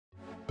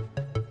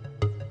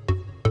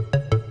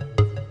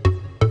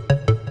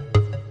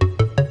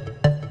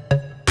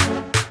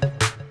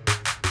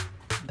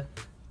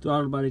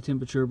Throttle body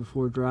temperature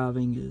before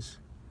driving is,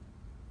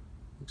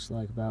 looks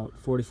like about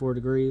 44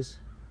 degrees.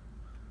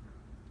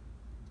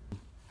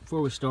 Before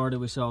we started,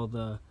 we saw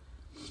the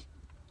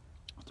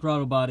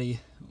throttle body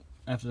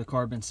after the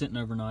car had been sitting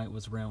overnight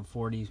was around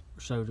 40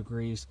 or so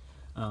degrees.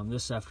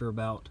 This after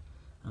about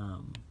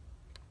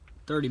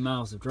 30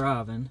 miles of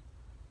driving.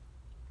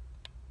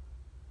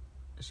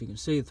 As you can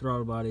see, the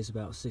throttle body is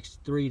about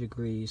 63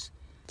 degrees.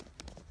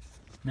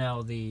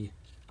 Now the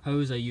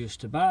hose I used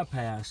to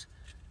bypass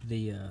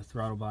the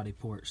throttle body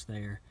ports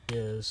there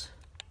is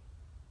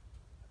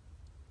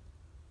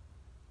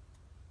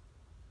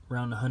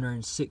around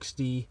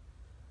 160,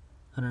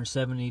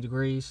 170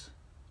 degrees.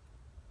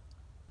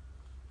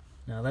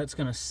 Now that's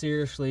going to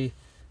seriously,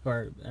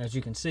 or as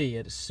you can see,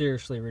 it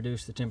seriously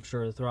reduced the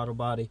temperature of the throttle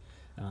body.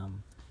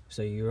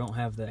 So you don't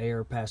have the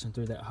air passing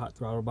through that hot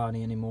throttle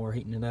body anymore,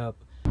 heating it up.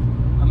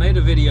 I made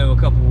a video a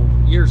couple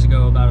years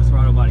ago about a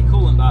throttle body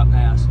coolant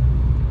bypass,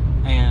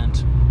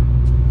 and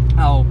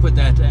I'll put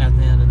that at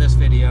the end of this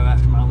video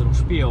after my little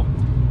spiel.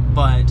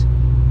 But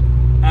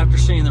after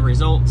seeing the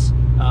results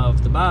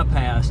of the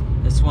bypass,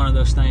 it's one of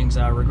those things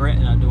I regret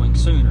not doing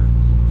sooner.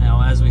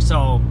 Now, as we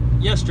saw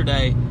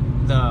yesterday,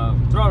 the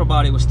throttle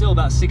body was still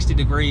about 60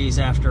 degrees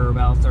after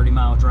about a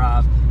 30-mile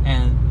drive,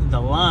 and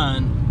the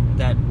line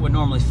that would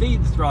normally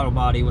feed the throttle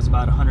body was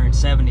about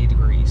 170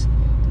 degrees.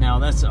 Now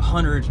that's a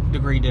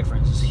 100-degree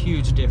difference. It's a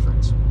huge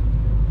difference.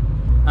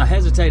 I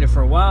hesitated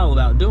for a while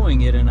about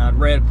doing it, and I'd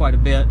read quite a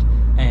bit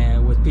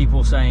and with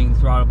people saying the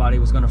throttle body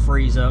was going to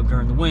freeze up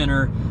during the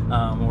winter,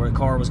 or the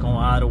car was going to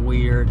idle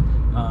weird,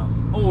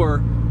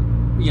 or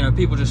you know,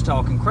 people just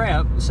talking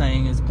crap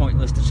saying it's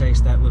pointless to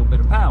chase that little bit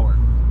of power.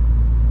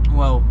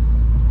 Well,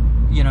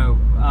 you know,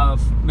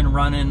 I've been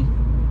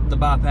running the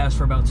bypass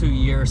for about 2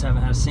 years,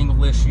 haven't had a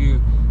single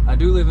issue. I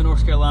do live in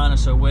North Carolina,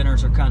 so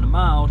winters are kind of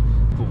mild.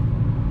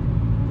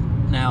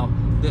 Now,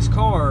 this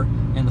car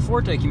in the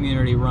Forte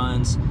community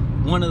runs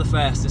one of the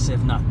fastest,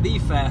 if not the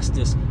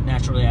fastest,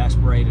 naturally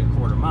aspirated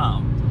quarter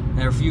mile.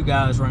 There are a few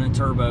guys running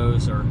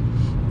turbos or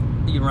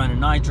you run a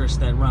nitrous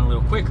that run a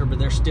little quicker, but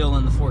they're still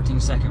in the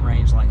 14-second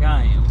range like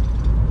I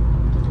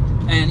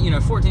am. And, you know,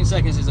 14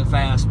 seconds isn't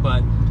fast,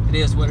 but it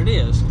is what it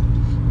is.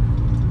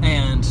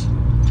 And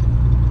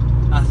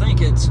I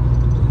think it's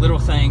little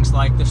things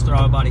like this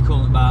throttle body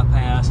coolant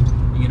bypass.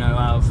 You know,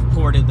 I've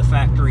ported the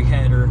factory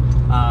header,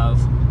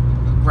 I've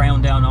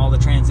ground down all the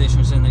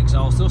transitions in the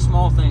exhaust, those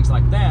small things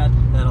like that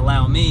that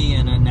allow me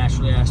in a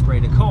naturally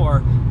aspirated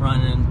car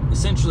running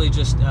essentially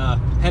just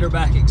header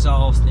back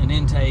exhaust and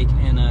intake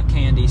and a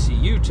canned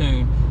ECU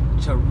tune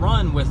to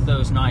run with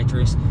those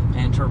nitrous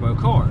and turbo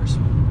cars.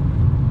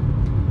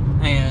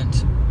 And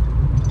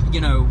you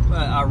know,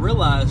 I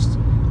realized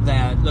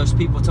that those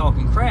people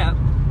talking crap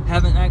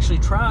haven't actually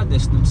tried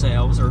this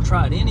themselves or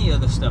tried any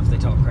of the stuff they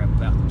talk crap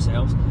about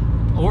themselves,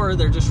 or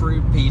they're just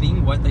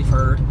repeating what they've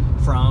heard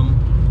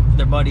from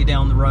their buddy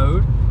down the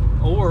road,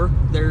 or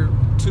they're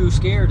too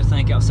scared to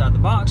think outside the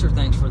box or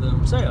things for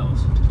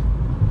themselves.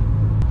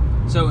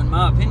 So in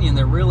my opinion,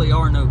 there really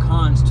are no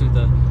cons to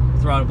the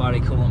throttle body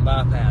coolant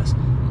bypass.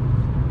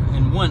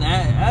 And one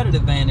added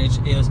advantage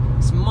is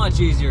it's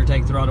much easier to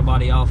take throttle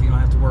body off. You don't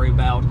have to worry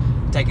about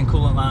taking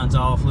coolant lines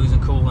off,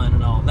 losing coolant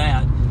and all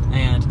that.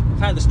 And I've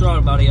had this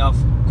throttle body off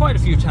quite a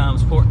few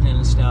times, porting it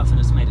and stuff, and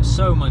it's made it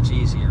so much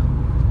easier.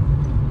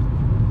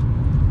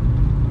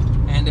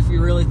 And if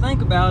you really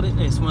think about it,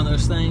 it's one of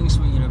those things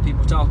when, you know,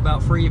 people talk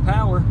about free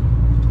power.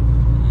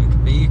 It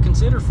could be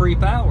considered free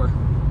power.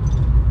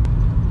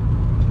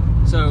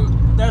 So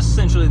that's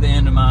essentially the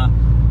end of my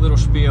little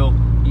spiel.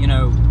 You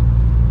know,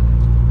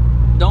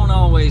 don't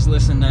always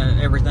listen to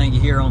everything you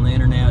hear on the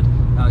internet.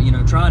 You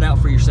know, try it out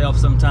for yourself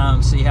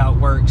sometimes, see how it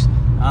works.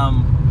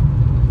 I'm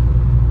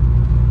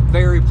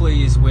very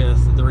pleased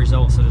with the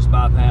results of this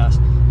bypass,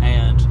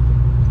 and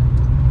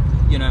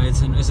you know,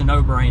 it's a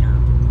no-brainer.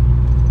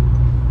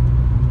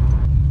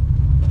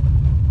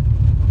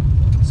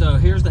 So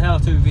here's the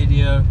how-to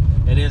video.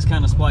 It is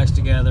kind of spliced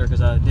together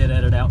because I did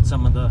edit out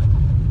some of the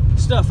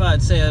stuff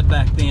I'd said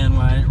back then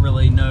when I didn't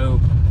really know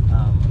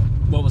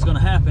what was going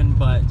to happen,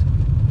 but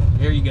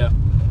here you go.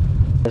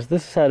 This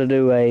is how to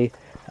do a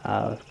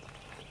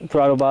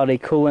throttle body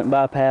coolant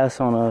bypass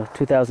on a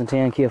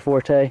 2010 Kia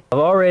Forte. I've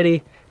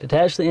already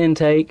detached the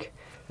intake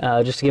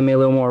just to give me a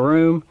little more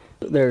room.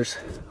 There's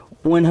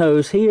one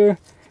hose here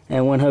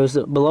and one hose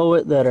below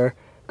it that are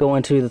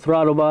going to the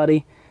throttle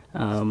body.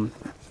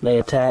 They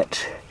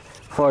attach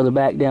farther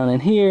back down in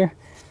here,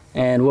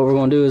 and what we're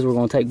going to do is we're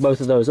going to take both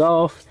of those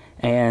off,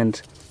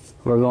 and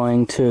we're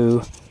going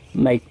to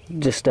make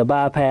just a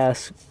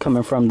bypass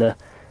coming from the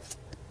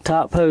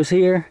top hose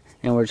here,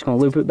 and we're just going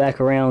to loop it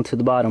back around to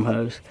the bottom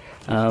hose.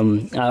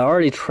 I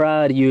already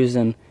tried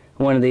using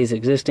one of these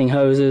existing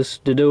hoses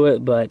to do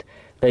it, but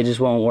they just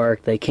won't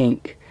work. They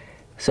kink.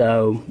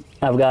 So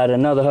I've got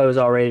another hose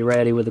already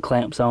ready with the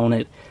clamps on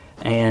it,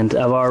 and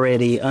I've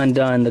already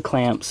undone the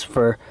clamps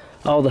for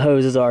all the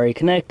hoses already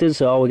connected,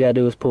 so all we gotta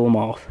do is pull them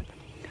off.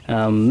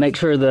 Make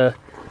sure the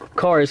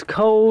car is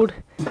cold.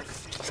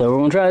 So we're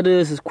gonna try to do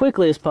this as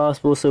quickly as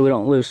possible so we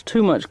don't lose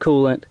too much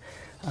coolant.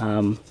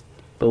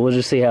 But we'll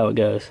just see how it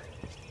goes.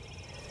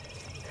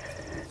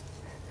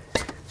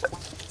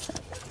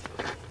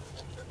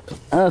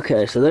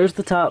 Okay, so there's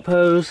the top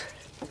hose.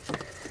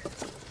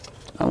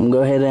 I'm gonna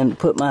go ahead and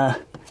put my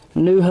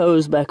new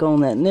hose back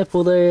on that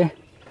nipple there.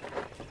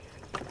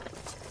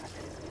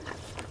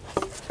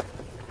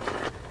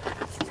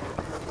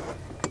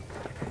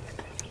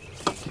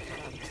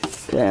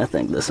 Okay, I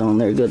think that's on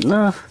there good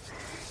enough.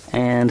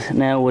 And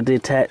now we'll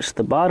detach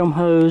the bottom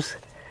hose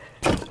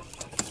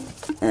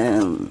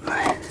and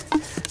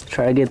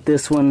try to get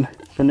this one,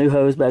 the new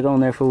hose, back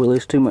on there before we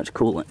lose too much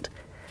coolant.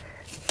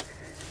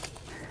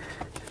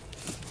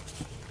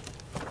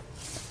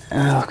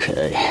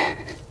 Okay.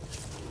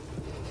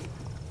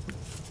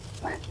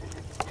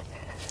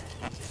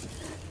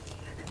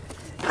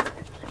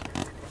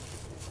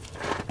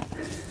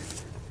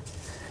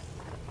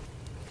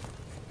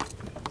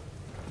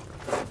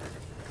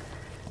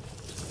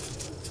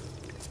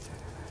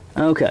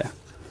 Okay,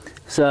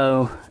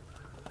 so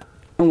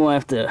I'm gonna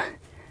have to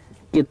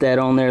get that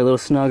on there a little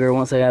snugger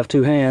once I have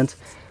two hands,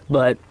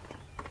 but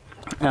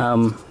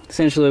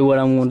essentially what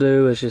I'm gonna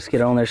do is just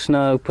get on there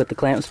snug, put the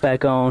clamps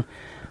back on,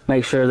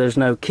 make sure there's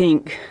no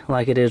kink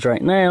like it is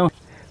right now.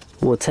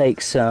 We'll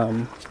take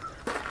some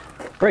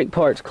brake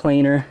parts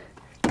cleaner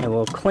and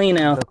we'll clean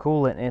out the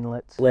coolant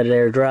inlets, let it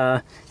air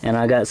dry, and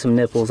I got some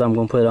nipples I'm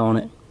gonna put on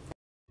it.